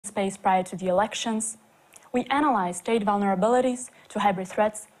space prior to the elections. We analyze state vulnerabilities to hybrid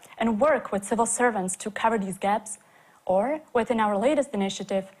threats and work with civil servants to cover these gaps. Or, within our latest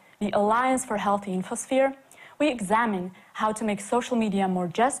initiative, the Alliance for Healthy Infosphere, we examine how to make social media more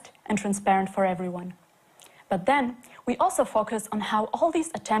just and transparent for everyone. But then, we also focus on how all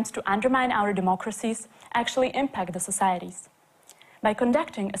these attempts to undermine our democracies actually impact the societies. By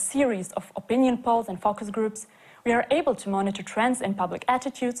conducting a series of opinion polls and focus groups, we are able to monitor trends in public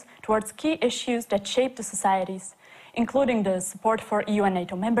attitudes towards key issues that shape the societies, including the support for EU and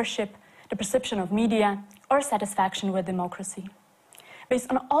NATO membership, the perception of media, or satisfaction with democracy. Based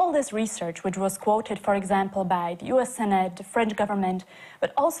on all this research, which was quoted, for example, by the US Senate, the French government,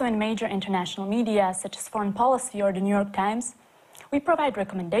 but also in major international media such as Foreign Policy or the New York Times, we provide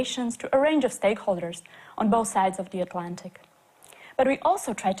recommendations to a range of stakeholders on both sides of the Atlantic. But we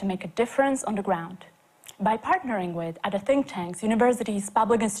also try to make a difference on the ground. By partnering with other think tanks, universities,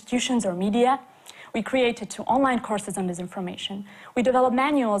 public institutions, or media, we created 2 online courses on disinformation. We develop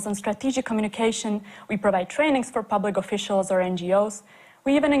manuals on strategic communication. We provide trainings for public officials or NGOs.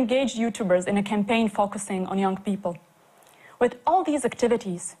 We even engage YouTubers in a campaign focusing on young people. With all these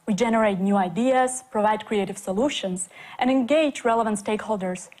activities, we generate new ideas, provide creative solutions, and engage relevant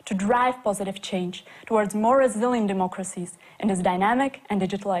stakeholders to drive positive change towards more resilient democracies in this dynamic and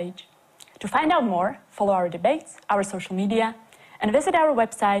digital age. To find out more, follow our debates, our social media, and visit our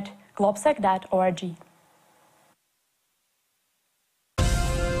website, globsec.org.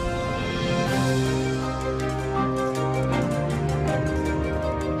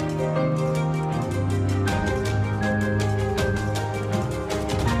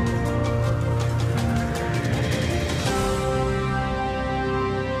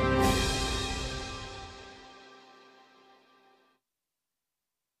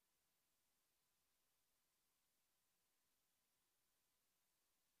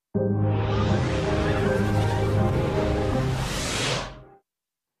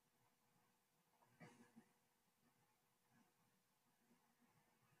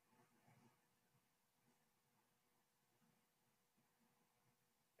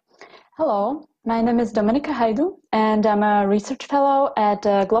 Hello, my name is Dominika Hajdu, and I'm a research fellow at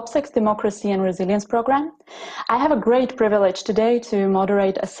GLOBSEC's Democracy and Resilience program. I have a great privilege today to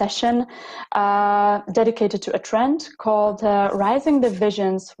moderate a session dedicated to a trend called Rising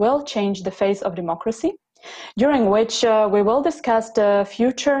Divisions Will Change the Face of Democracy, during which we will discuss the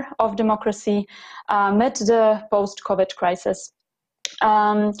future of democracy amid the post-COVID crisis.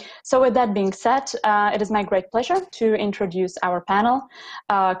 So with that being said, it is my great pleasure to introduce our panel.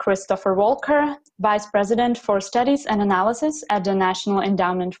 Christopher Walker, Vice President for Studies and Analysis at the National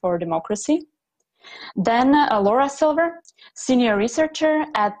Endowment for Democracy. Then Laura Silver, Senior Researcher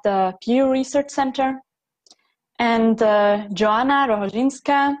at the Pew Research Center. And Joanna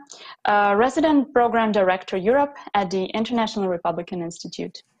Rohozinska, Resident Program Director Europe at the International Republican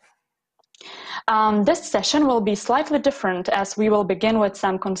Institute. This session will be slightly different, as we will begin with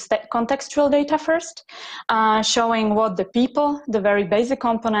some contextual data first, showing what the people, the very basic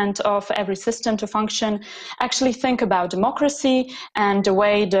component of every system to function, actually think about democracy and the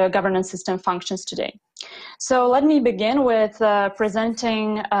way the governance system functions today. So let me begin with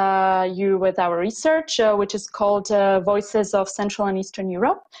presenting you with our research, which is called Voices of Central and Eastern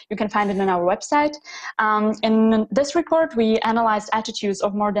Europe. You can find it on our website. In this report, we analyzed attitudes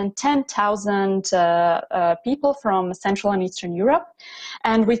of more than 10,000 people from Central and Eastern Europe.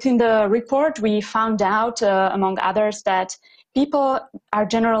 And within the report, we found out, among others, that people are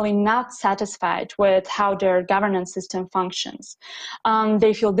generally not satisfied with how their governance system functions.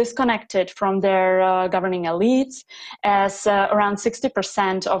 They feel disconnected from their governing elites, as around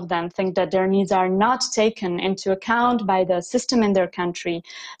 60% of them think that their needs are not taken into account by the system in their country.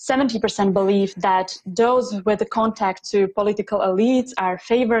 70% believe that those with the contact to political elites are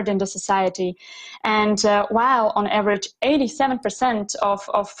favored in the society. And while on average 87%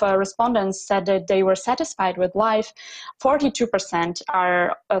 of respondents said that they were satisfied with life, 42%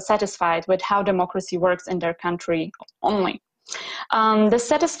 are satisfied with how democracy works in their country only. The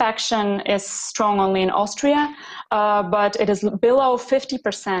satisfaction is strong only in Austria, but it is below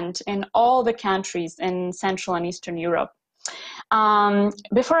 50% in all the countries in Central and Eastern Europe.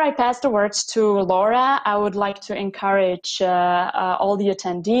 Before I pass the words to Laura, I would like to encourage all the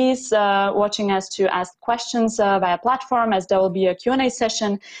attendees watching us to ask questions via platform, as there will be a Q&A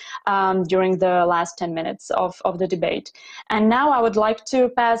session during the last 10 minutes of the debate. And now I would like to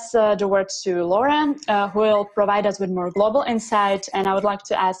pass the words to Laura, who will provide us with more global insight, and I would like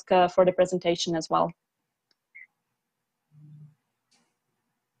to ask for the presentation as well.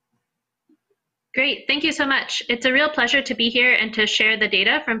 Great, thank you so much. It's a real pleasure to be here and to share the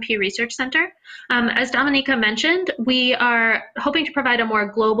data from Pew Research Center. As Dominika mentioned, we are hoping to provide a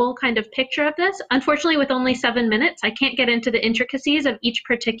more global kind of picture of this. Unfortunately, with only 7 minutes, I can't get into the intricacies of each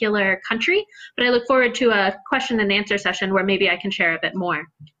particular country, but I look forward to a question and answer session where maybe I can share a bit more.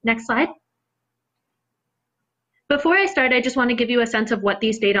 Next slide. Before I start, I just want to give you a sense of what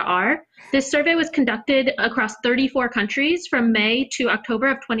these data are. This survey was conducted across 34 countries from May to October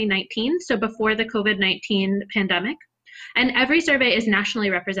of 2019, so before the COVID-19 pandemic. And every survey is nationally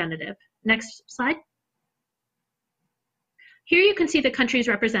representative. Next slide. Here you can see the countries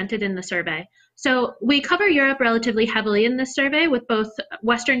represented in the survey. So we cover Europe relatively heavily in this survey with both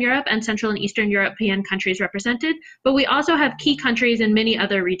Western Europe and Central and Eastern European countries represented, but we also have key countries in many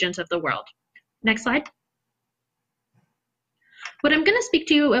other regions of the world. Next slide. What I'm going to speak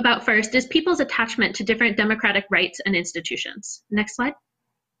to you about first is people's attachment to different democratic rights and institutions. Next slide.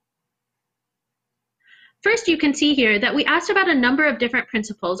 First, you can see here that we asked about a number of different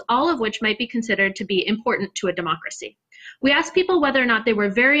principles, all of which might be considered to be important to a democracy. We asked people whether or not they were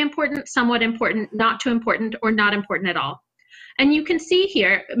very important, somewhat important, not too important, or not important at all. And you can see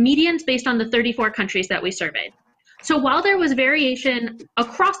here medians based on the 34 countries that we surveyed. So while there was variation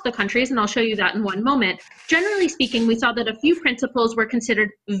across the countries, and I'll show you that in one moment, generally speaking, we saw that a few principles were considered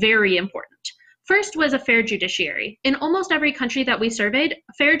very important. First was a fair judiciary. In almost every country that we surveyed,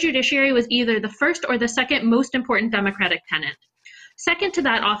 fair judiciary was either the first or the second most important democratic tenet. Second to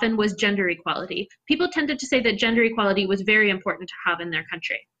that often was gender equality. People tended to say that gender equality was very important to have in their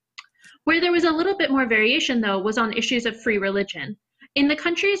country. Where there was a little bit more variation, though, was on issues of free religion. In the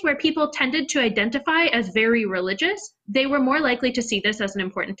countries where people tended to identify as very religious, they were more likely to see this as an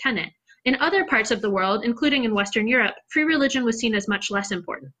important tenet. In other parts of the world, including in Western Europe, free religion was seen as much less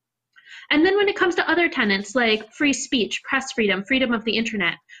important. And then when it comes to other tenets like free speech, press freedom, freedom of the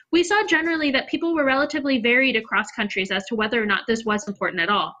internet, we saw generally that people were relatively varied across countries as to whether or not this was important at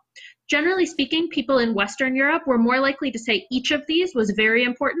all. Generally speaking, people in Western Europe were more likely to say each of these was very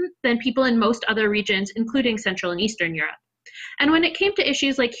important than people in most other regions, including Central and Eastern Europe. And when it came to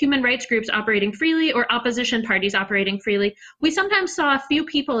issues like human rights groups operating freely or opposition parties operating freely, we sometimes saw a few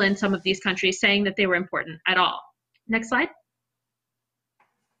people in some of these countries saying that they were important at all. Next slide.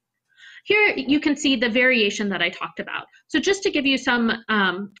 Here you can see the variation that I talked about. So just to give you some,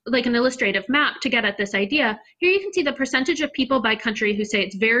 like an illustrative map to get at this idea, here you can see the percentage of people by country who say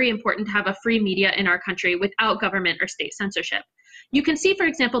it's very important to have a free media in our country without government or state censorship. You can see, for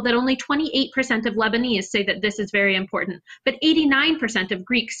example, that only 28% of Lebanese say that this is very important, but 89% of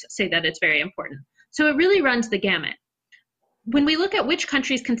Greeks say that it's very important. So it really runs the gamut. When we look at which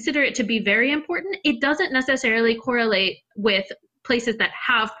countries consider it to be very important, it doesn't necessarily correlate with places that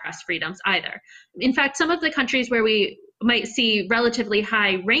have press freedoms either. In fact, some of the countries where we might see relatively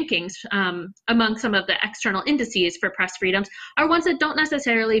high rankings among some of the external indices for press freedoms are ones that don't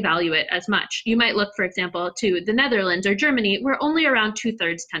necessarily value it as much. You might look, for example, to the Netherlands or Germany, where only around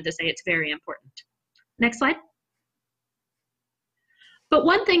 2/3 tend to say it's very important. Next slide. But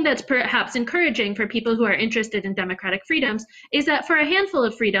one thing that's perhaps encouraging for people who are interested in democratic freedoms is that for a handful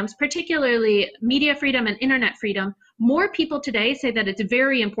of freedoms, particularly media freedom and internet freedom, more people today say that it's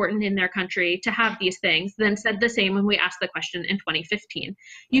very important in their country to have these things than said the same when we asked the question in 2015.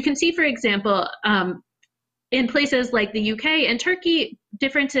 You can see, for example, in places like the UK and Turkey,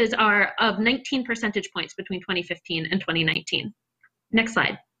 differences are of 19 percentage points between 2015 and 2019. Next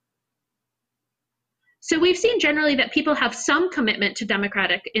slide. So we've seen generally that people have some commitment to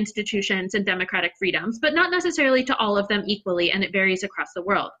democratic institutions and democratic freedoms, but not necessarily to all of them equally, and it varies across the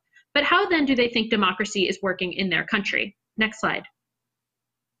world. But how then do they think democracy is working in their country? Next slide.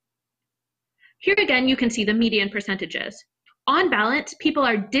 Here again, you can see the median percentages. On balance, people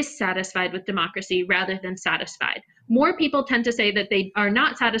are dissatisfied with democracy rather than satisfied. More people tend to say that they are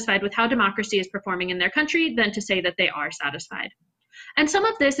not satisfied with how democracy is performing in their country than to say that they are satisfied. And some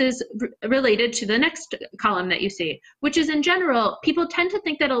of this is related to the next column that you see, which is in general, people tend to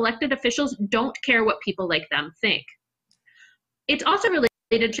think that elected officials don't care what people like them think. It's also related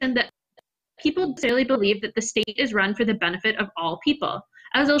to that people necessarily believe that the state is run for the benefit of all people.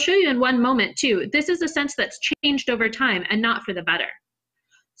 As I'll show you in one moment too, this is a sense that's changed over time and not for the better.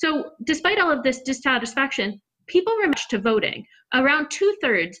 So despite all of this dissatisfaction, people are much to voting. Around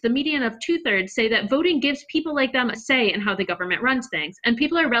 2/3, the median of 2/3 say that voting gives people like them a say in how the government runs things. And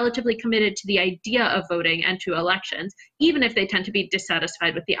people are relatively committed to the idea of voting and to elections, even if they tend to be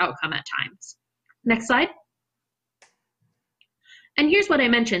dissatisfied with the outcome at times. Next slide. And here's what I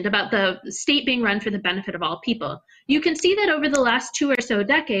mentioned about the state being run for the benefit of all people. You can see that over the last 2 or so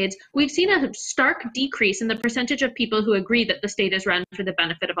decades, we've seen a stark decrease in the percentage of people who agree that the state is run for the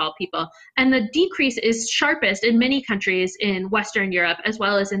benefit of all people. And the decrease is sharpest in many countries in Western Europe, as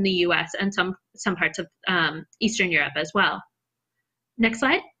well as in the US and some parts of Eastern Europe as well. Next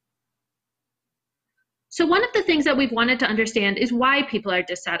slide. So one of the things that we've wanted to understand is why people are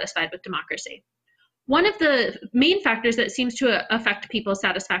dissatisfied with democracy. One of the main factors that seems to affect people's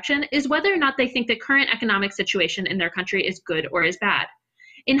satisfaction is whether or not they think the current economic situation in their country is good or is bad.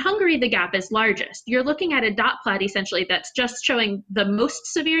 In Hungary, the gap is largest. You're looking at a dot plot essentially that's just showing the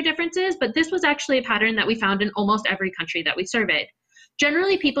most severe differences, but this was actually a pattern that we found in almost every country that we surveyed.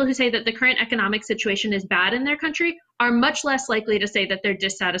 Generally, people who say that the current economic situation is bad in their country are much less likely to say that they're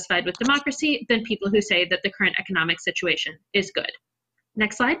dissatisfied with democracy than people who say that the current economic situation is good.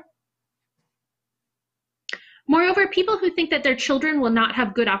 Next slide. Moreover, people who think that their children will not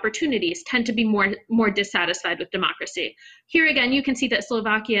have good opportunities tend to be more dissatisfied with democracy. Here again, you can see that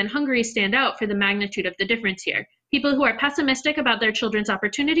Slovakia and Hungary stand out for the magnitude of the difference here. People who are pessimistic about their children's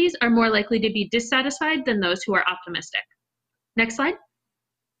opportunities are more likely to be dissatisfied than those who are optimistic. Next slide.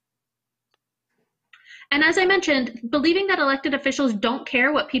 And as I mentioned, believing that elected officials don't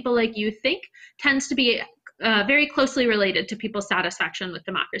care what people like you think tends to be very closely related to people's satisfaction with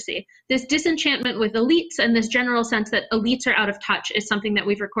democracy. This disenchantment with elites and this general sense that elites are out of touch is something that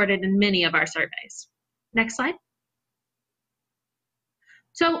we've recorded in many of our surveys. Next slide.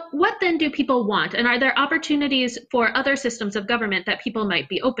 So what then do people want? And are there opportunities for other systems of government that people might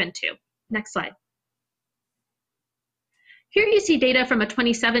be open to? Next slide. Here you see data from a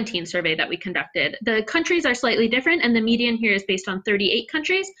 2017 survey that we conducted. The countries are slightly different, and the median here is based on 38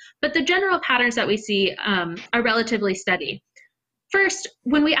 countries, but the general patterns that we see are relatively steady. First,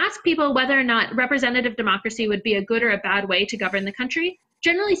 when we ask people whether or not representative democracy would be a good or a bad way to govern the country,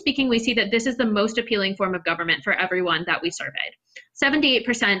 generally speaking, we see that this is the most appealing form of government for everyone that we surveyed.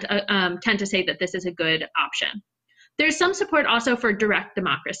 78% tend to say that this is a good option. There's some support also for direct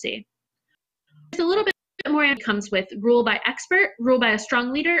democracy. There's a little bit more comes with rule by expert, rule by a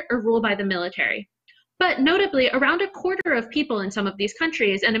strong leader, or rule by the military. But notably, around a quarter of people in some of these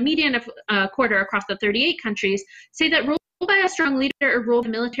countries, and a median of a quarter across the 38 countries, say that rule by a strong leader or rule by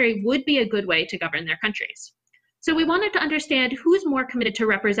the military would be a good way to govern their countries. So we wanted to understand who's more committed to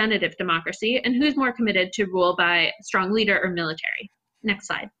representative democracy and who's more committed to rule by strong leader or military. Next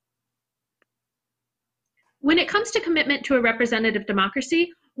slide. When it comes to commitment to a representative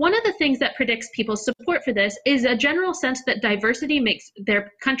democracy, one of the things that predicts people's support for this is a general sense that diversity makes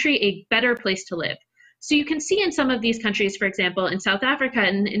their country a better place to live. So you can see in some of these countries, for example, in South Africa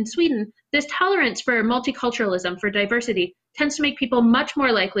and in Sweden, this tolerance for multiculturalism, for diversity, tends to make people much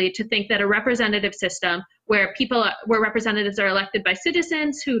more likely to think that a representative system where representatives are elected by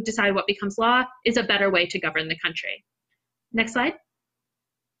citizens who decide what becomes law is a better way to govern the country. Next slide.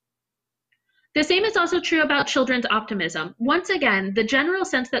 The same is also true about children's optimism. Once again, the general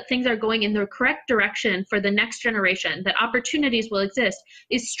sense that things are going in the correct direction for the next generation, that opportunities will exist,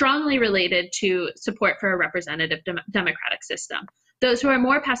 is strongly related to support for a representative democratic system. Those who are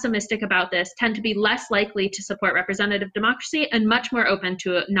more pessimistic about this tend to be less likely to support representative democracy and much more open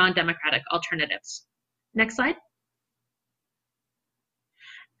to non-democratic alternatives. Next slide.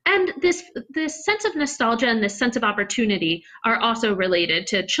 And this sense of nostalgia and this sense of opportunity are also related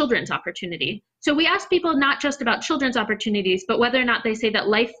to children's opportunity. So we ask people not just about children's opportunities, but whether or not they say that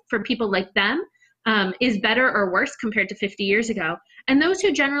life for people like them is better or worse compared to 50 years ago. And those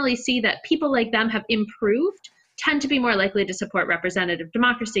who generally see that people like them have improved tend to be more likely to support representative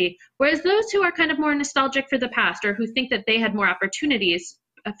democracy, whereas those who are kind of more nostalgic for the past or who think that they had more opportunities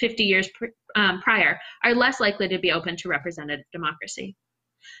 50 years prior are less likely to be open to representative democracy.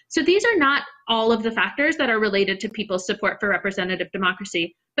 So these are not all of the factors that are related to people's support for representative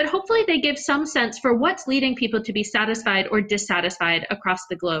democracy, but hopefully they give some sense for what's leading people to be satisfied or dissatisfied across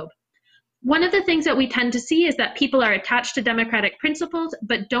the globe. One of the things that we tend to see is that people are attached to democratic principles,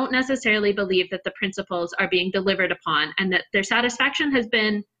 but don't necessarily believe that the principles are being delivered upon and that their dissatisfaction has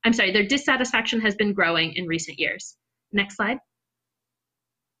been growing in recent years. Next slide.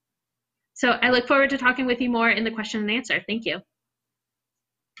 So I look forward to talking with you more in the question and answer. Thank you.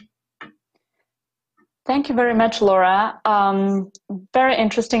 Thank you very much, Laura. Very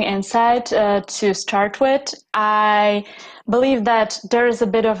interesting insight to start with. I believe that there is a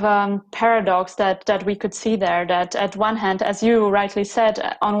bit of a paradox that we could see there, that at one hand, as you rightly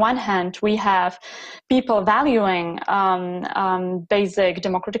said, on one hand, we have people valuing basic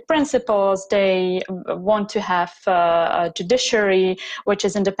democratic principles. They want to have a judiciary which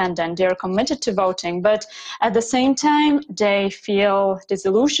is independent. They are committed to voting, but at the same time, they feel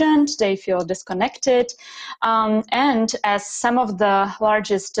disillusioned, they feel disconnected. And as some of the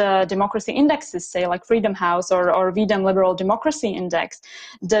largest democracy indexes say, like Freedom House or VDEM Liberal Democracy Index,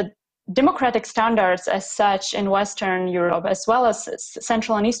 the democratic standards as such in Western Europe, as well as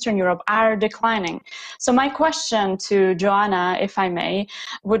Central and Eastern Europe, are declining. So my question to Joanna, if I may,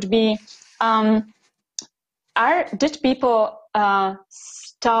 would be, did people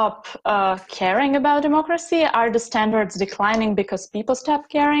stop caring about democracy? Are the standards declining because people stop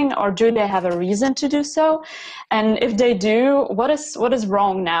caring, or do they have a reason to do so? And if they do, what is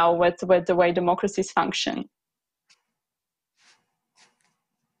wrong now with the way democracies function?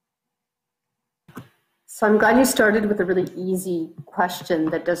 So I'm glad you started with a really easy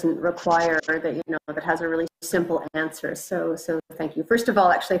question that doesn't require that has a really simple answer. So thank you. First of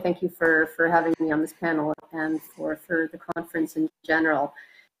all, actually, thank you for having me on this panel and for the conference in general.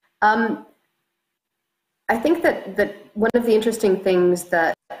 I think that one of the interesting things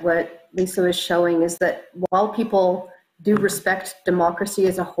that what Lisa is showing is that while people do respect democracy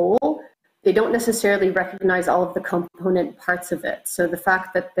as a whole, they don't necessarily recognize all of the component parts of it. So the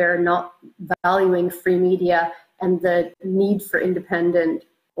fact that they're not valuing free media and the need for independent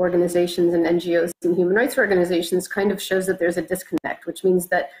organizations and NGOs and human rights organizations kind of shows that there's a disconnect, which means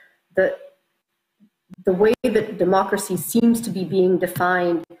that the way that democracy seems to be being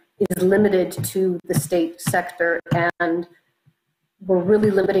defined is limited to the state sector, and we're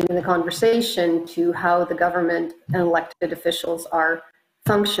really limiting the conversation to how the government and elected officials are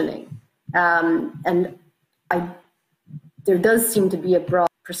functioning. And there does seem to be a broad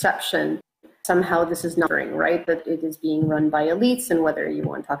perception somehow this is not right, that it is being run by elites, and whether you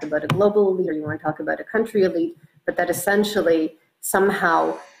want to talk about a global elite or you want to talk about a country elite, but that essentially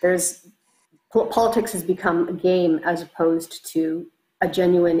somehow politics has become a game as opposed to a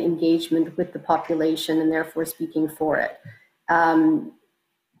genuine engagement with the population and therefore speaking for it. And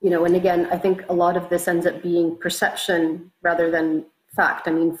again, I think a lot of this ends up being perception rather than fact.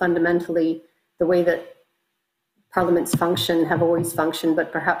 I mean, fundamentally, the way that parliaments function have always functioned,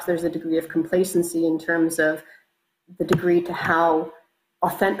 but perhaps there's a degree of complacency in terms of the degree to how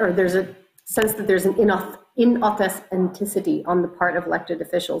or there's a sense that there's an inauthenticity on the part of elected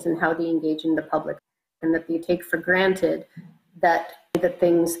officials in how they engage in the public, and that they take for granted that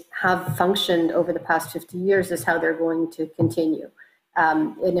things have functioned over the past 50 years is how they're going to continue.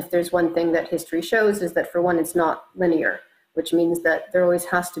 And if there's one thing that history shows is that, for one, it's not linear, which means that there always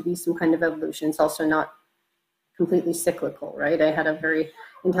has to be some kind of evolution. It's also not completely cyclical, right? I had a very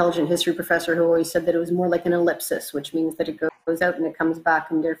intelligent history professor who always said that it was more like an ellipsis, which means that it goes out and it comes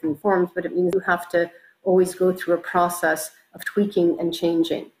back in different forms, but it means you have to always go through a process of tweaking and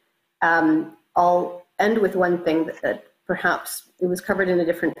changing. I'll end with one thing that perhaps it was covered in a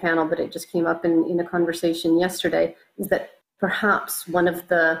different panel, but it just came up in a conversation yesterday, is that perhaps one of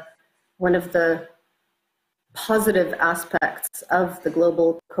the positive aspects of the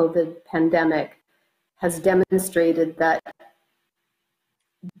global COVID pandemic has demonstrated that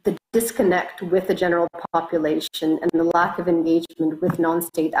the disconnect with the general population and the lack of engagement with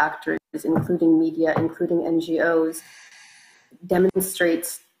non-state actors, including media, including NGOs,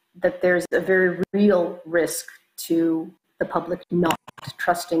 demonstrates that there's a very real risk to the public not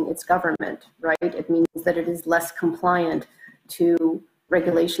trusting its government, right? It means that it is less compliant to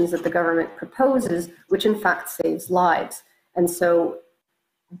regulations that the government proposes, which in fact saves lives. And so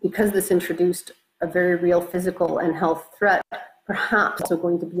because this introduced a very real physical and health threat, perhaps also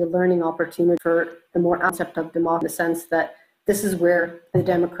going to be a learning opportunity for the more concept of democracy, in the sense that this is where the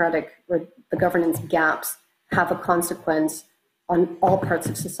democratic or the governance gaps have a consequence on all parts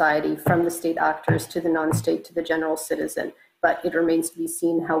of society, from the state actors to the non-state to the general citizen. But it remains to be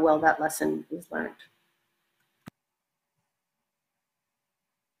seen how well that lesson is learned.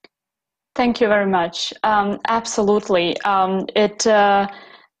 Thank you very much. Absolutely.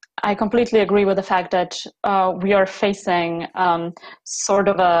 I completely agree with the fact that we are facing sort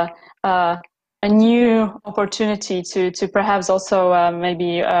of a new opportunity to perhaps also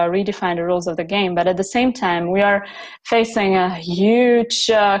maybe redefine the rules of the game. But at the same time, we are facing a huge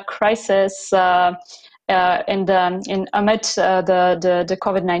crisis amid the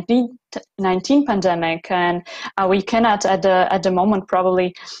COVID-19 pandemic, and we cannot at the moment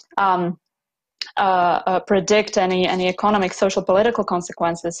probably predict any economic, social, political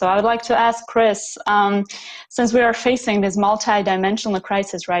consequences. So I would like to ask Chris, since we are facing this multi-dimensional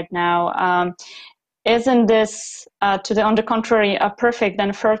crisis right now, isn't this, on the contrary, a perfect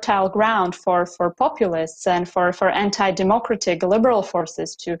and fertile ground for populists and for anti-democratic liberal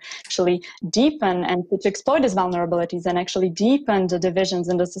forces to actually deepen and to exploit these vulnerabilities and actually deepen the divisions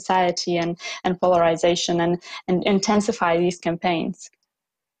in the society and polarization and intensify these campaigns?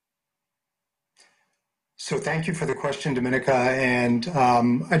 So thank you for the question, Dominika. And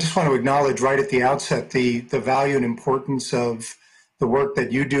I just want to acknowledge right at the outset the value and importance of the work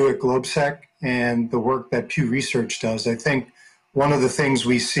that you do at GLOBSEC and the work that Pew Research does. I think one of the things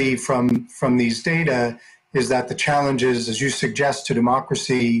we see from these data is that the challenges, as you suggest, to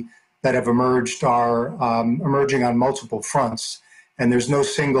democracy that have emerged are emerging on multiple fronts. And there's no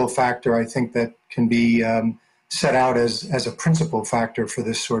single factor, I think, that can be set out as a principal factor for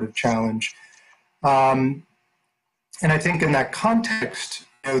this sort of challenge. And I think in that context,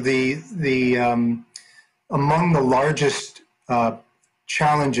 you know, among the largest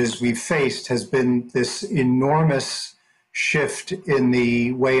challenges we've faced has been this enormous shift in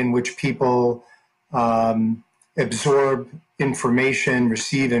the way in which people absorb information,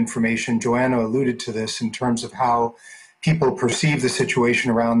 receive information. Joanna alluded to this in terms of how people perceive the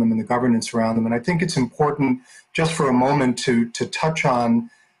situation around them and the governance around them. And I think it's important just for a moment to touch on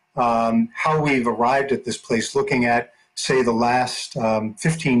how we've arrived at this place, looking at, say, the last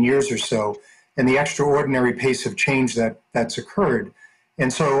 15 years or so, and the extraordinary pace of change that's occurred.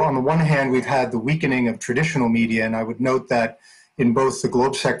 And so on the one hand, we've had the weakening of traditional media, and I would note that in both the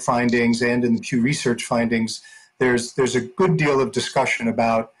GLOBSEC findings and in the Pew Research findings, there's a good deal of discussion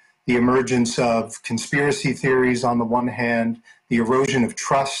about the emergence of conspiracy theories on the one hand, the erosion of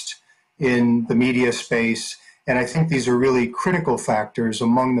trust in the media space, and I think these are really critical factors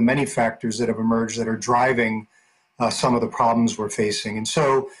among the many factors that have emerged that are driving some of the problems we're facing. And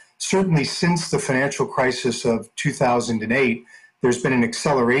so certainly since the financial crisis of 2008, there's been an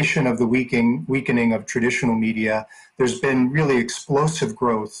acceleration of the weakening of traditional media. There's been really explosive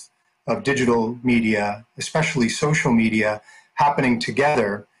growth of digital media, especially social media, happening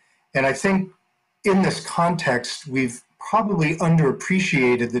together. And I think in this context, we've probably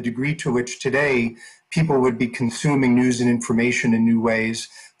underappreciated the degree to which today people would be consuming news and information in new ways,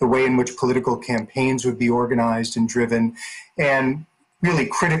 the way in which political campaigns would be organized and driven, and really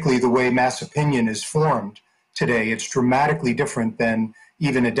critically, the way mass opinion is formed today. It's dramatically different than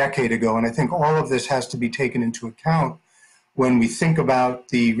even a decade ago. And I think all of this has to be taken into account when we think about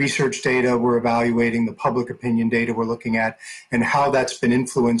the research data we're evaluating, the public opinion data we're looking at, and how that's been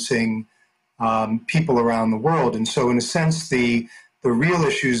influencing people around the world. And so in a sense, the real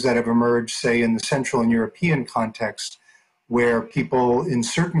issues that have emerged, say, in the Central and European context, where people in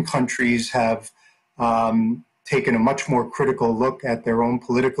certain countries have taken a much more critical look at their own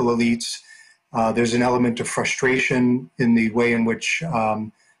political elites. There's an element of frustration in the way in which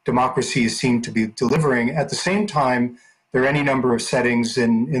democracy is seen to be delivering. At the same time, there are any number of settings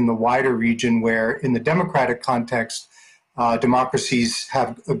in the wider region where, in the democratic context, democracies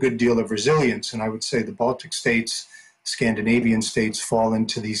have a good deal of resilience. And I would say the Baltic states, Scandinavian states fall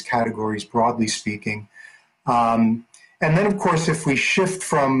into these categories, broadly speaking. And then, of course, if we shift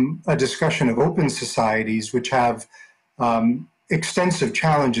from a discussion of open societies, which have extensive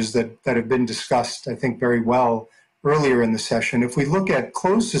challenges that have been discussed, I think, very well earlier in the session, if we look at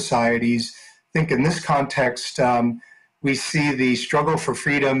closed societies, I think in this context, we see the struggle for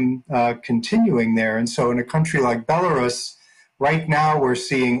freedom continuing there. And so in a country like Belarus, right now we're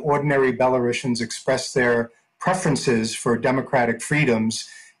seeing ordinary Belarusians express their preferences for democratic freedoms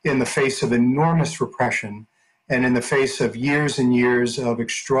in the face of enormous repression and in the face of years and years of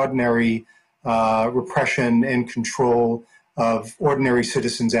extraordinary repression and control of ordinary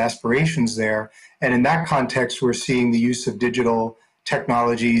citizens' aspirations there. And in that context, we're seeing the use of digital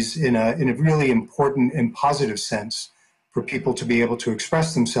technologies in a really important and positive sense for people to be able to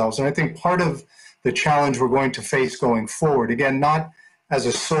express themselves. And I think part of the challenge we're going to face going forward, again, not as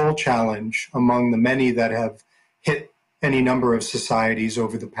a sole challenge among the many that have hit any number of societies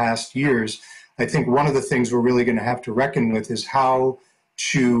over the past years, I think one of the things we're really going to have to reckon with is how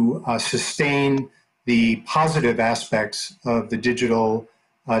to sustain the positive aspects of the digital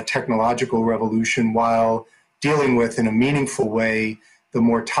technological revolution while dealing with, in a meaningful way, the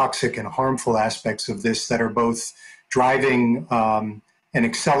more toxic and harmful aspects of this that are both driving and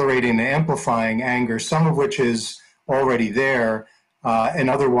accelerating and amplifying anger, some of which is already there, and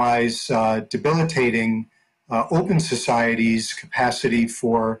otherwise debilitating open societies' capacity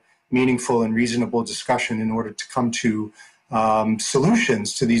for meaningful and reasonable discussion in order to come to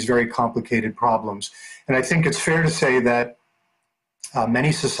solutions to these very complicated problems. And I think it's fair to say that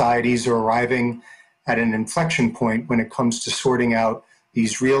many societies are arriving at an inflection point when it comes to sorting out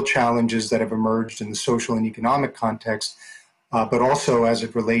these real challenges that have emerged in the social and economic context, but also as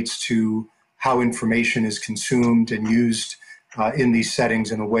it relates to how information is consumed and used in these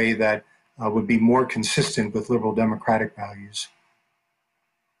settings in a way that would be more consistent with liberal democratic values.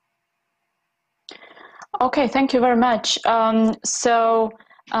 Okay, thank you very much.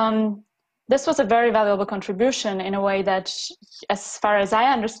 This was a very valuable contribution in a way that, as far as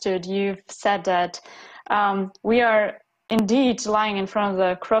I understood, you've said that we are indeed lying in front of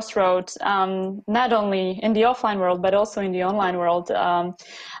the crossroads, not only in the offline world, but also in the online world.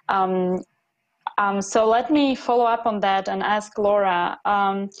 So let me follow up on that and ask Laura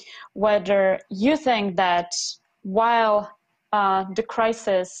whether you think that while the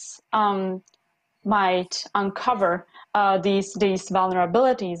crisis might uncover these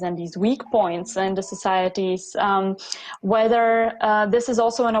vulnerabilities and these weak points in the societies, whether this is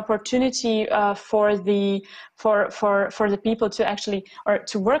also an opportunity for the people to actually, or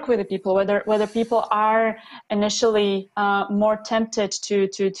to work with the people, whether people are initially more tempted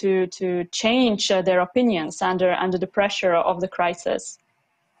to change their opinions under the pressure of the crisis.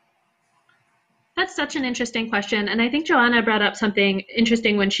 That's such an interesting question. And I think Joanna brought up something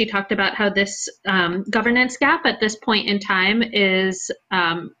interesting when she talked about how this governance gap at this point in time is,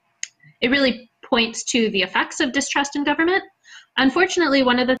 it really points to the effects of distrust in government. Unfortunately,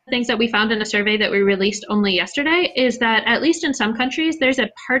 one of the things that we found in a survey that we released only yesterday is that, at least in some countries, there's a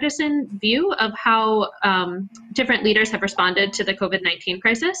partisan view of how different leaders have responded to the COVID-19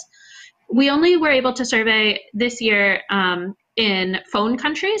 crisis. We only were able to survey this year in phone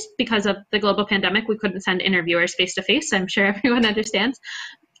countries because of the global pandemic. We couldn't send interviewers face to face. I'm sure everyone understands.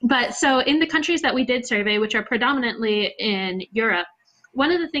 But so in the countries that we did survey, which are predominantly in Europe,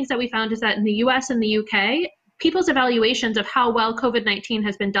 one of the things that we found is that in the US and the UK, people's evaluations of how well COVID-19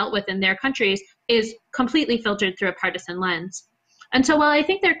 has been dealt with in their countries is completely filtered through a partisan lens. And so while I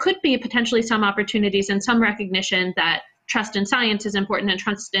think there could be potentially some opportunities and some recognition that trust in science is important and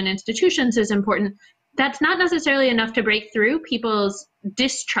trust in institutions is important, that's not necessarily enough to break through people's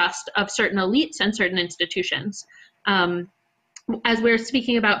distrust of certain elites and certain institutions. As we're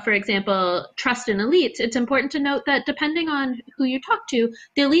speaking about, for example, trust in elites, it's important to note that depending on who you talk to,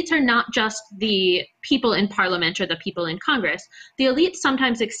 the elites are not just the people in parliament or the people in Congress. The elites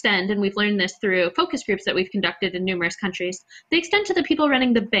sometimes extend, and we've learned this through focus groups that we've conducted in numerous countries, they extend to the people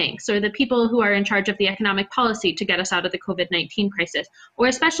running the banks or the people who are in charge of the economic policy to get us out of the COVID-19 crisis, or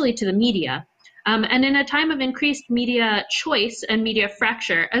especially to the media. And in a time of increased media choice and media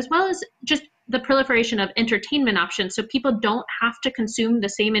fracture, as well as just the proliferation of entertainment options, so people don't have to consume the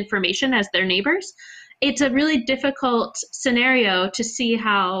same information as their neighbors, it's a really difficult scenario to see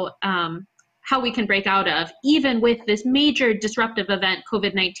how we can break out of, even with this major disruptive event,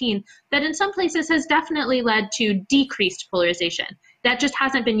 COVID-19, that in some places has definitely led to decreased polarization. That just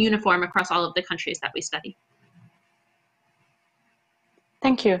hasn't been uniform across all of the countries that we study.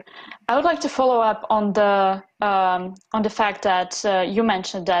 Thank you. I would like to follow up on the fact that you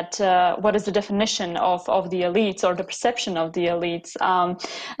mentioned that what is the definition of the elites or the perception of the elites.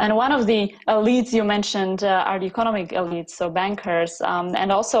 And one of the elites you mentioned are the economic elites, so bankers.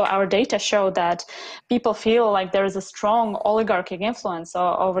 And also our data show that people feel like there is a strong oligarchic influence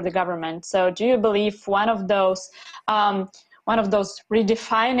over the government. So do you believe one of those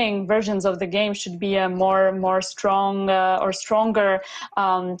redefining versions of the game should be a more strong or stronger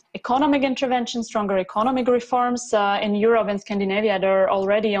economic intervention, stronger economic reforms? In Europe and Scandinavia, there are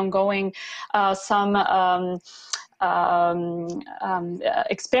already ongoing some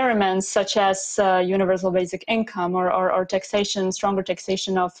experiments such as universal basic income or taxation, stronger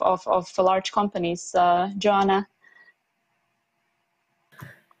taxation of large companies. Joanna?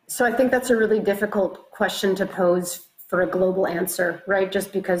 So I think that's a really difficult question to pose for a global answer, right?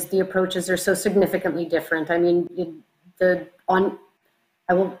 Just because the approaches are so significantly different. I mean, I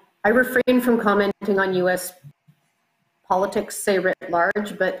refrain from commenting on U.S. politics, say writ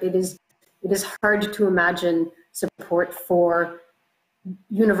large, but it is hard to imagine support for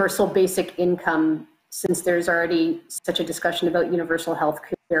universal basic income since there's already such a discussion about universal health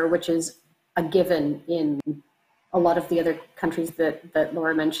care, which is a given in a lot of the other countries that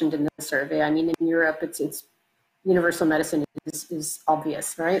Laura mentioned in the survey. I mean, in Europe, it's universal medicine is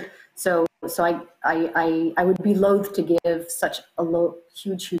obvious, right? So I would be loath to give such a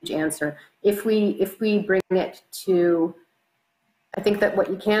huge answer. If we bring it to, I think that what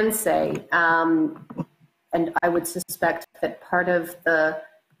you can say, and I would suspect that part of the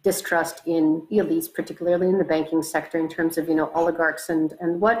distrust in elites, particularly in the banking sector, in terms of, oligarchs and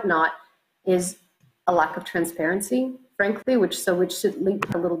whatnot, is a lack of transparency, frankly, which should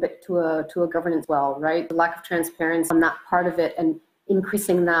link a little bit to a governance well, right? The lack of transparency on that part of it, and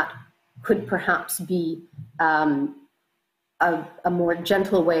increasing that could perhaps be a more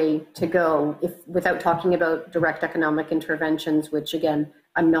gentle way to go, without talking about direct economic interventions, which again,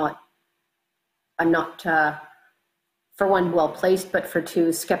 I'm not for one, well placed, but for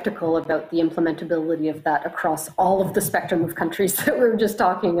two, skeptical about the implementability of that across all of the spectrum of countries that we were just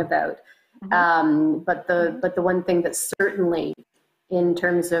talking about. But the one thing that certainly, in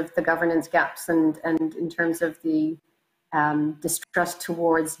terms of the governance gaps and in terms of the distrust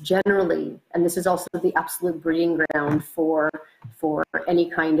towards generally, and this is also the absolute breeding ground for any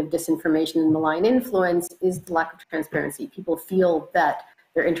kind of disinformation and malign influence, is the lack of transparency. People feel that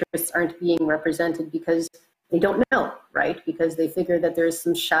their interests aren't being represented because they don't know, right? Because they figure that there's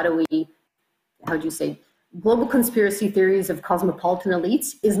some shadowy, global conspiracy theories of cosmopolitan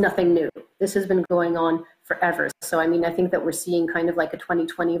elites is nothing new. This has been going on forever. So, I mean, I think that we're seeing kind of like a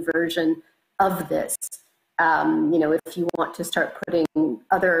 2020 version of this. If you want to start putting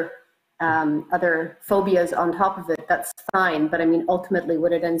other phobias on top of it, that's fine. But I mean, ultimately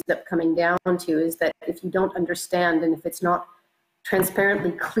what it ends up coming down to is that if you don't understand, and if it's not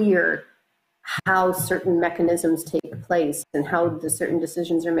transparently clear how certain mechanisms take place and how the certain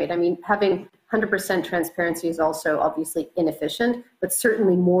decisions are made. I mean, having 100% transparency is also obviously inefficient, but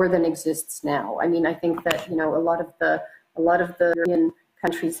certainly more than exists now. I mean, I think that, a lot of the European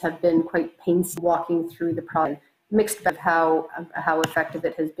countries have been quite painstaking walking through the process, mixed of how effective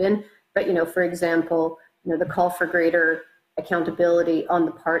it has been. But, for example, the call for greater accountability on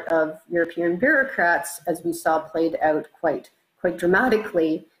the part of European bureaucrats, as we saw played out quite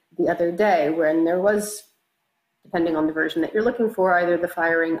dramatically the other day, when there was, depending on the version that you're looking for, either the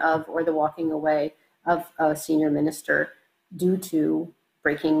firing of or the walking away of a senior minister due to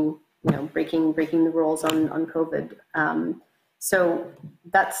breaking the rules on COVID. So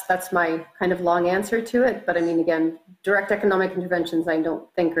that's my kind of long answer to it. But I mean, again, direct economic interventions I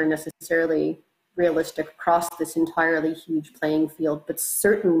don't think are necessarily realistic across this entirely huge playing field, but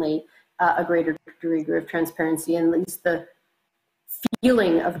certainly a greater degree of transparency, and at least the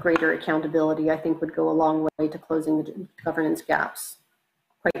feeling of greater accountability, I think, would go a long way to closing the governance gaps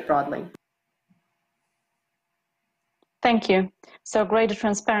quite broadly. Thank you. So greater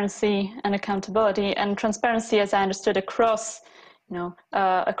transparency and accountability, and transparency, as I understood, across,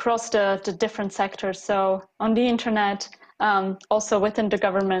 across the different sectors. So on the internet, also within the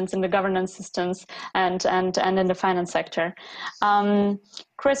governments and the governance systems, and in the finance sector.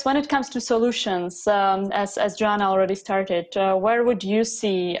 Chris, when it comes to solutions, as Joanna already started, where would you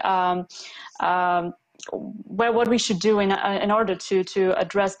see what we should do in order to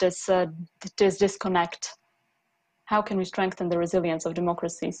address this disconnect? How can we strengthen the resilience of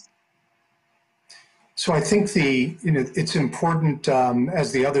democracies? So I think it's important,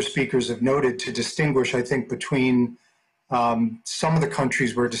 as the other speakers have noted, to distinguish, I think, between some of the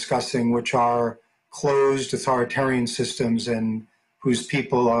countries we're discussing, which are closed authoritarian systems and whose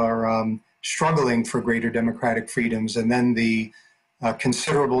people are struggling for greater democratic freedoms, and then the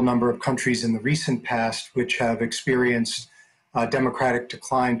considerable number of countries in the recent past which have experienced democratic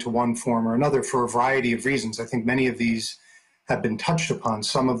decline to one form or another for a variety of reasons. I think many of these have been touched upon.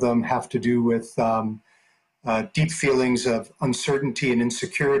 Some of them have to do with deep feelings of uncertainty and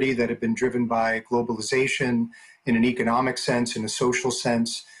insecurity that have been driven by globalization in an economic sense, in a social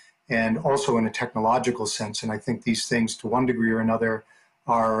sense, and also in a technological sense. And I think these things, to one degree or another,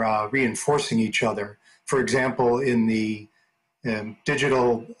 are reinforcing each other. For example, in the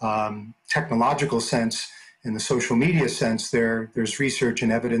digital technological sense, in the social media sense, there's research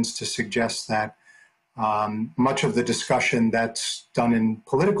and evidence to suggest that much of the discussion that's done in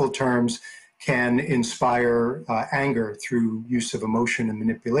political terms can inspire anger through use of emotion and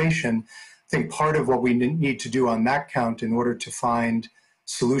manipulation. I think part of what we need to do on that count in order to find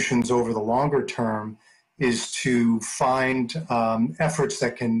solutions over the longer term is to find efforts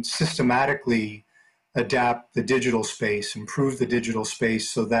that can systematically adapt the digital space, improve the digital space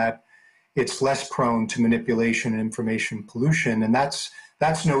so that it's less prone to manipulation and information pollution. And that's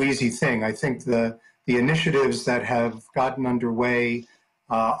no easy thing. I think the initiatives that have gotten underway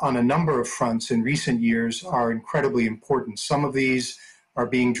on a number of fronts in recent years are incredibly important. Some of these are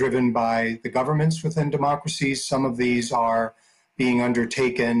being driven by the governments within democracies. Some of these are being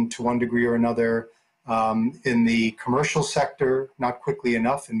undertaken to one degree or another in the commercial sector, not quickly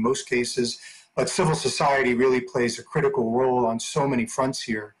enough in most cases. But civil society really plays a critical role on so many fronts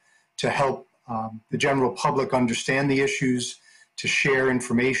here to help the general public understand the issues, to share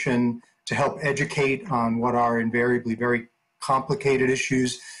information, to help educate on what are invariably very complicated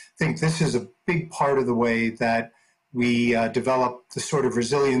issues. I think this is a big part of the way that we develop the sort of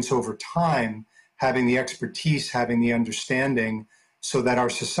resilience over time, having the expertise, having the understanding, so that our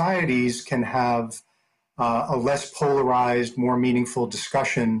societies can have a less polarized, more meaningful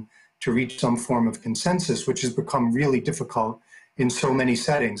discussion to reach some form of consensus, which has become really difficult in so many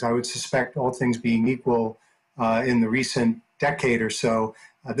settings. I would suspect, all things being equal, in the recent decade or so,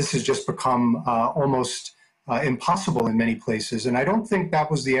 this has just become almost impossible in many places. And I don't think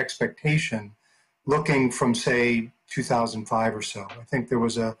that was the expectation looking from, say, 2005 or so. I think there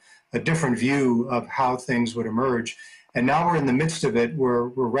was a different view of how things would emerge. And now we're in the midst of it. We're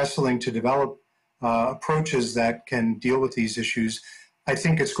wrestling to develop approaches that can deal with these issues. I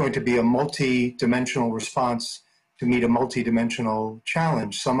think it's going to be a multi-dimensional response to meet a multi-dimensional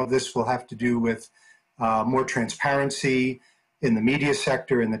challenge. Some of this will have to do with more transparency in the media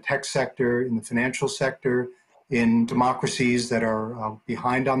sector, in the tech sector, in the financial sector, in democracies that are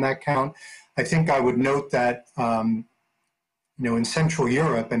behind on that count. I think I would note that in Central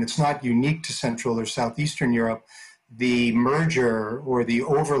Europe, and it's not unique to Central or Southeastern Europe, the merger or the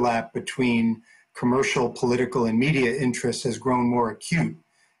overlap between commercial, political, and media interests has grown more acute.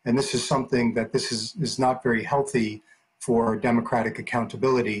 And this is something that is not very healthy for democratic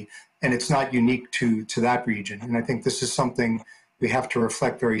accountability. And it's not unique to that region. And I think this is something we have to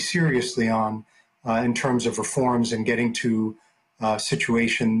reflect very seriously on in terms of reforms and getting to a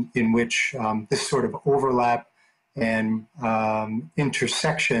situation in which this sort of overlap and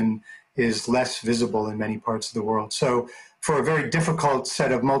intersection is less visible in many parts of the world. So for a very difficult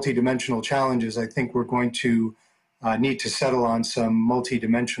set of multidimensional challenges, I think we're going to need to settle on some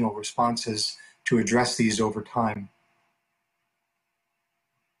multidimensional responses to address these over time.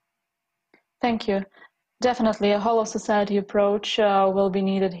 Thank you. Definitely, a whole of society approach will be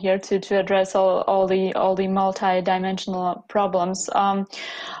needed here to address all the multi-dimensional problems.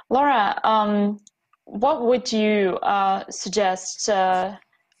 Laura, what would you suggest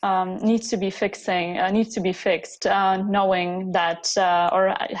needs to be fixed, knowing that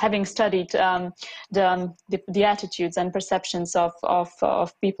or having studied the attitudes and perceptions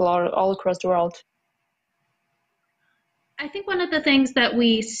of people all across the world? I think one of the things that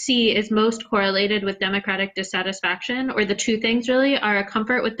we see is most correlated with democratic dissatisfaction, or the two things really, are a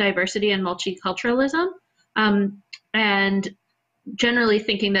comfort with diversity and multiculturalism, and generally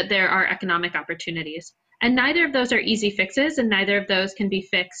thinking that there are economic opportunities. And neither of those are easy fixes, and neither of those can be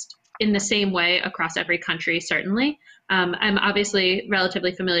fixed in the same way across every country, certainly. I'm obviously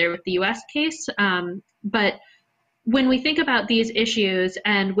relatively familiar with the US case, but when we think about these issues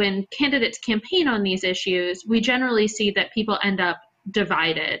and when candidates campaign on these issues, we generally see that people end up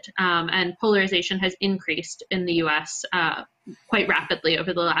divided, and polarization has increased in the US quite rapidly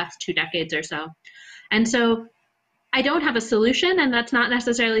over the last 2 decades or so. And so I don't have a solution, and that's not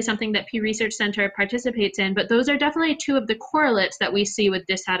necessarily something that Pew Research Center participates in, but those are definitely two of the correlates that we see with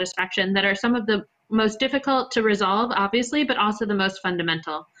dissatisfaction that are some of the most difficult to resolve, obviously, but also the most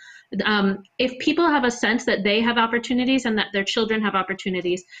fundamental. If people have a sense that they have opportunities and that their children have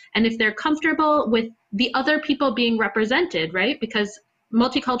opportunities, and if they're comfortable with the other people being represented, right? Because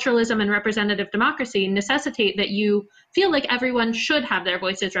multiculturalism and representative democracy necessitate that you feel like everyone should have their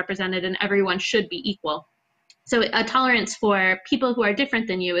voices represented and everyone should be equal. So a tolerance for people who are different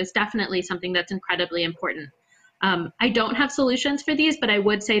than you is definitely something that's incredibly important. I don't have solutions for these, but I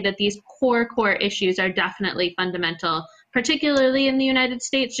would say that these core issues are definitely fundamental, particularly in the United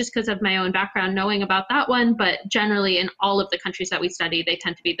States, just because of my own background knowing about that one, but generally in all of the countries that we study, they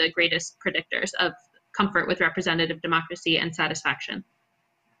tend to be the greatest predictors of comfort with representative democracy and satisfaction.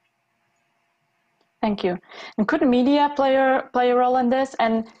 Thank you. And could media play a role in this,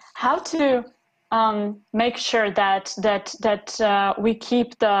 and how to make sure that we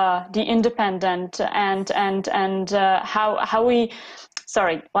keep the independent and how we,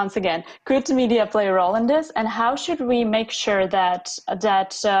 sorry, once again, could media play a role in this, and how should we make sure that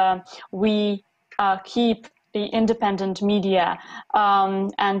we keep the independent media,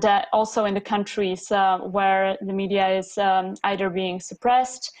 and that also in the countries where the media is either being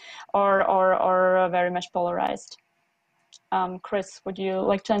suppressed or very much polarized? Chris, would you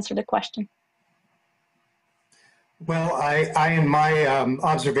like to answer the question? Well, I in my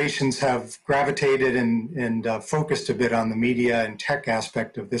observations have gravitated and focused a bit on the media and tech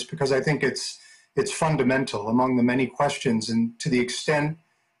aspect of this, because I think it's fundamental among the many questions, and to the extent,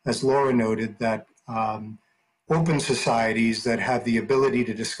 as Laura noted, that open societies that have the ability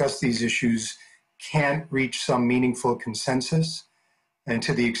to discuss these issues can't reach some meaningful consensus, and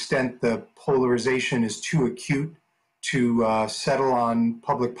to the extent the polarization is too acute to settle on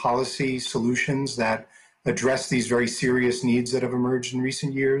public policy solutions that address these very serious needs that have emerged in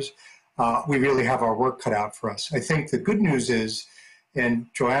recent years, we really have our work cut out for us. I think the good news is, and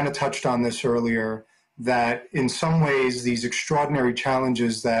Joanna touched on this earlier, that in some ways these extraordinary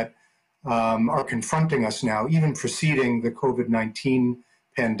challenges that are confronting us now, even preceding the COVID-19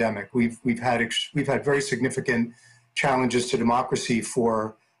 pandemic, we've had very significant challenges to democracy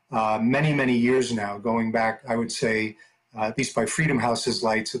for many years now, going back, I would say, at least by Freedom House's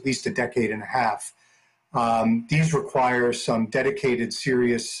lights, at least a decade and a half. These require some dedicated,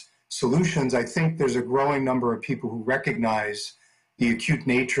 serious solutions. I think there's a growing number of people who recognize the acute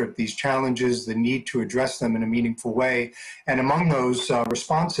nature of these challenges, the need to address them in a meaningful way. And among those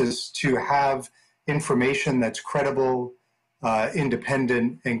responses, to have information that's credible,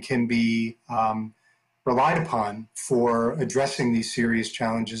 independent, and can be relied upon for addressing these serious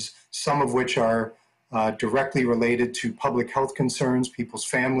challenges, some of which are directly related to public health concerns, people's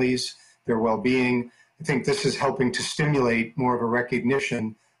families, their well-being. I think this is helping to stimulate more of a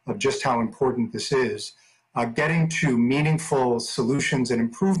recognition of just how important this is. Getting to meaningful solutions and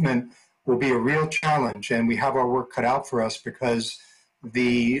improvement will be a real challenge, and we have our work cut out for us because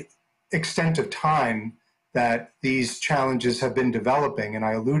the extent of time that these challenges have been developing, and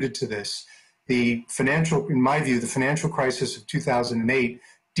I alluded to this, in my view, the financial crisis of 2008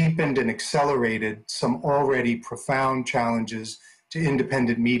 deepened and accelerated some already profound challenges to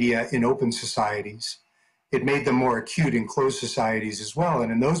independent media in open societies. It made them more acute in closed societies as well,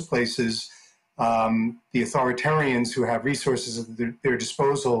 and in those places, the authoritarians who have resources at their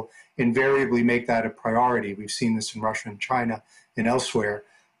disposal invariably make that a priority. We've seen this in Russia and China and elsewhere.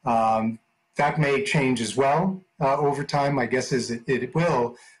 That may change as well over time, my guess is it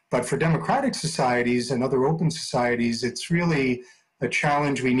will, but for democratic societies and other open societies, it's really a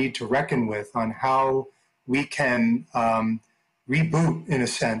challenge we need to reckon with on how we can reboot, in a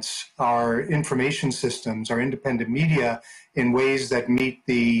sense, our information systems, our independent media, in ways that meet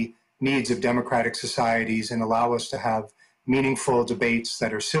the needs of democratic societies and allow us to have meaningful debates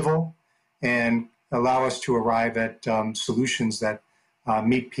that are civil and allow us to arrive at solutions that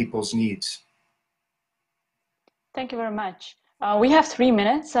meet people's needs. Thank you very much. We have 3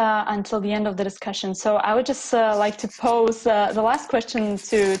 minutes until the end of the discussion, so I would just like to pose the last question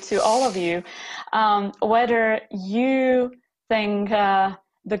to all of you, whether you think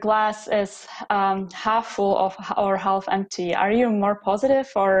the glass is half full or half empty. Are you more positive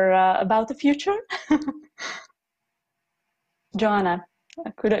or about the future? Joanna,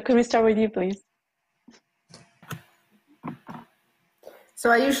 could we start with you, please? So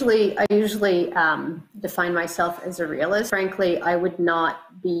I usually define myself as a realist. Frankly, I would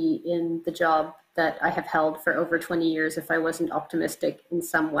not be in the job that I have held for over 20 years if I wasn't optimistic in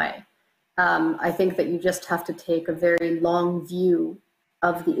some way. I think that you just have to take a very long view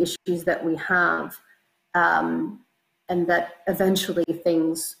of the issues that we have, and that eventually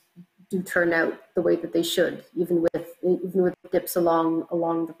things do turn out the way that they should, even with dips along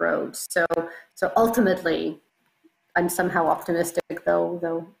the road. So ultimately, I'm somehow optimistic,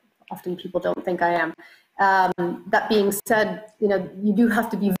 though often people don't think I am. That being said, you do have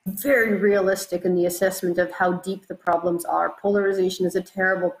to be very realistic in the assessment of how deep the problems are. Polarization is a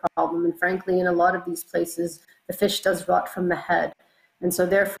terrible problem, and frankly, in a lot of these places, the fish does rot from the head. And so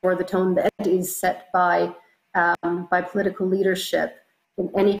therefore, the tone that is set by political leadership in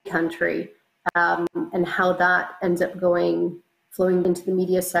any country, and how that ends up flowing into the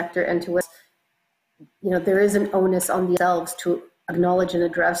media sector and to us, there is an onus on themselves to acknowledge and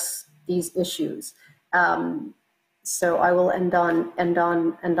address these issues. So I will end on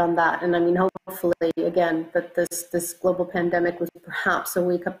that. And I mean, hopefully, again, that this global pandemic was perhaps a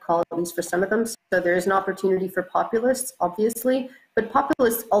wake-up call, at least for some of them. So there is an opportunity for populists, obviously, but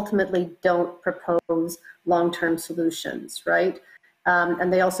populists ultimately don't propose long-term solutions, right?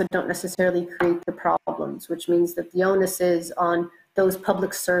 And they also don't necessarily create the problems, which means that the onus is on those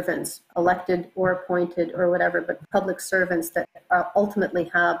public servants, elected or appointed or whatever, but public servants that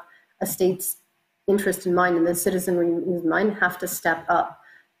ultimately have a state's interest in mind and the citizenry in mind, have to step up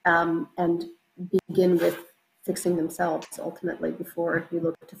and begin with fixing themselves ultimately before you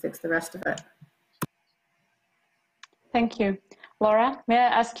look to fix the rest of it. Thank you. Laura, may I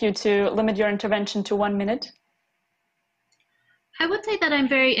ask you to limit your intervention to 1 minute? I would say that I'm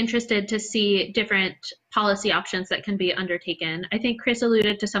very interested to see different policy options that can be undertaken. I think Chris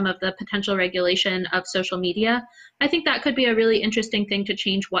alluded to some of the potential regulation of social media. I think that could be a really interesting thing to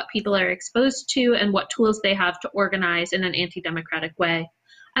change what people are exposed to and what tools they have to organize in an anti-democratic way.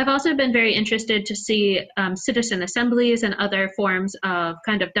 I've also been very interested to see citizen assemblies and other forms of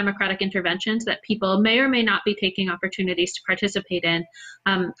kind of democratic interventions that people may or may not be taking opportunities to participate in.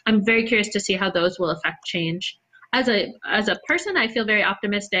 I'm very curious to see how those will affect change. As a person, I feel very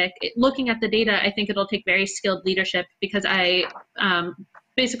optimistic. Looking at the data, I think it'll take very skilled leadership, because I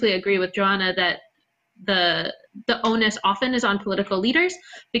basically agree with Joanna that the onus often is on political leaders,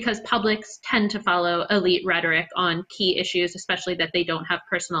 because publics tend to follow elite rhetoric on key issues, especially that they don't have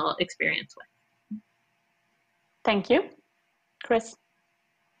personal experience with. Thank you. Chris?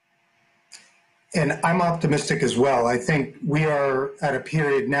 And I'm optimistic as well. I think we are at a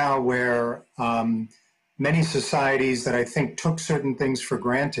period now where many societies that I think took certain things for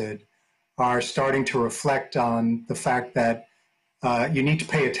granted are starting to reflect on the fact that you need to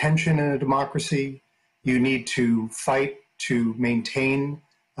pay attention in a democracy. You need to fight to maintain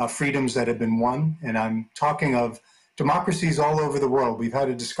freedoms that have been won. And I'm talking of democracies all over the world. We've had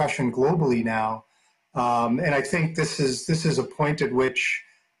a discussion globally now. And I think this is a point at which,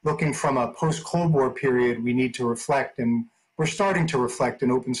 looking from a post-Cold War period, we need to reflect, and we're starting to reflect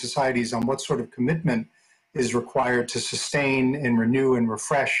in open societies on what sort of commitment is required to sustain and renew and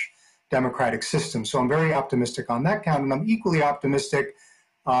refresh democratic systems. So I'm very optimistic on that count, and I'm equally optimistic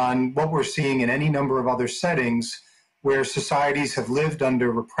on what we're seeing in any number of other settings where societies have lived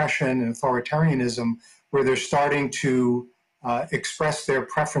under repression and authoritarianism, where they're starting to express their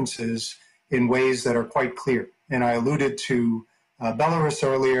preferences in ways that are quite clear. And I alluded to Belarus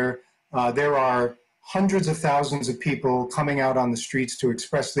earlier. There are hundreds of thousands of people coming out on the streets to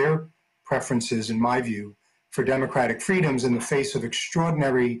express their preferences, in my view, for democratic freedoms in the face of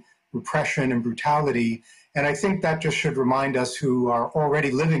extraordinary repression and brutality. And I think that just should remind us, who are already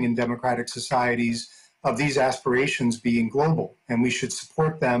living in democratic societies, of these aspirations being global. And we should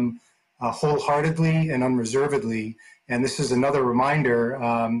support them wholeheartedly and unreservedly. And this is another reminder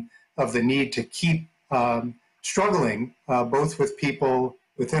of the need to keep struggling, both with people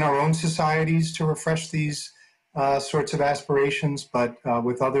within our own societies to refresh these sorts of aspirations, but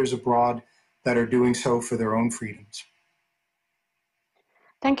with others abroad that are doing so for their own freedoms.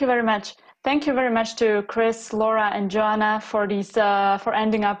 Thank you very much. Thank you very much to Chris, Laura, and Joanna for these for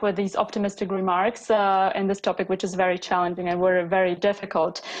ending up with these optimistic remarks in this topic, which is very challenging and very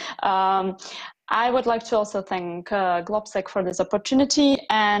difficult. I would like to also thank GLOBSEC for this opportunity,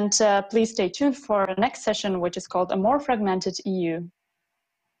 and please stay tuned for the next session, which is called A More Fragmented EU.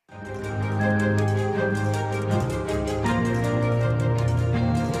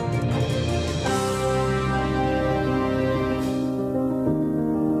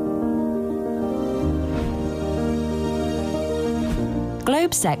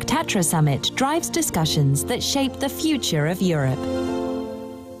 GLOBSEC Tatra Summit drives discussions that shape the future of Europe.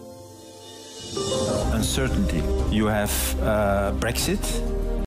 Uncertainty. You have Brexit,